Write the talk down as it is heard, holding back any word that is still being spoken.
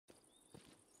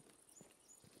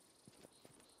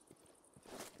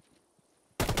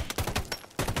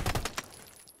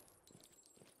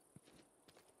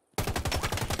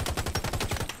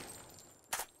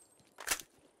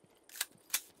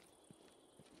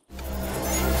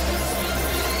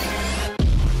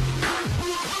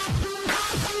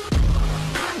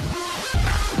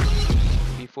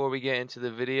we get into the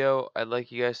video, I'd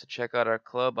like you guys to check out our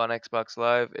club on Xbox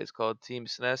Live. It's called Team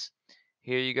Snes.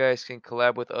 Here you guys can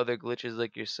collab with other glitches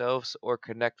like yourselves or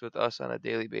connect with us on a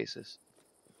daily basis.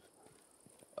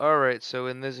 Alright, so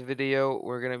in this video,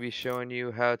 we're going to be showing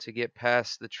you how to get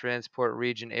past the transport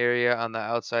region area on the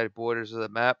outside borders of the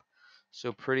map.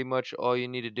 So pretty much all you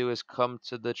need to do is come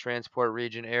to the transport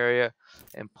region area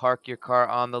and park your car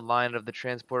on the line of the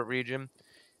transport region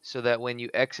so that when you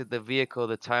exit the vehicle,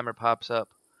 the timer pops up.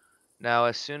 Now,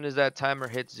 as soon as that timer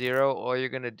hits 0, all you're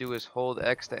going to do is hold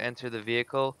X to enter the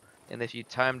vehicle. And if you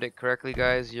timed it correctly,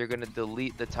 guys, you're going to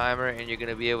delete the timer and you're going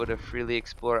to be able to freely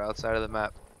explore outside of the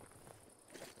map.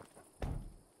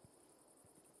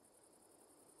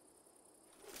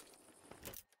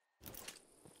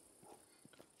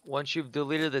 Once you've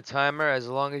deleted the timer, as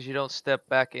long as you don't step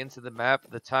back into the map,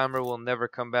 the timer will never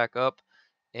come back up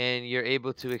and you're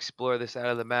able to explore this out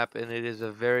of the map. And it is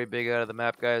a very big out of the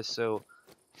map, guys, so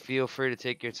feel free to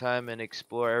take your time and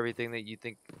explore everything that you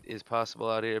think is possible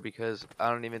out here, because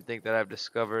I don't even think that I've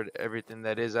discovered everything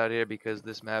that is out here because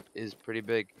this map is pretty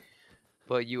big.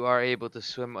 But you are able to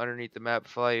swim underneath the map,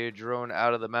 fly your drone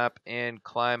out of the map, and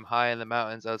climb high in the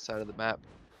mountains outside of the map.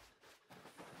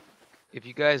 If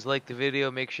you guys like the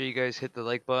video, make sure you guys hit the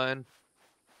like button.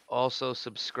 Also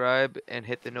subscribe and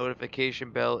hit the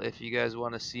notification bell if you guys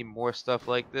want to see more stuff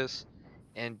like this.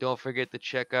 And don't forget to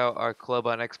check out our club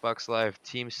on Xbox Live,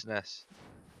 Team Snes.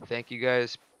 Thank you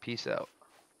guys. Peace out.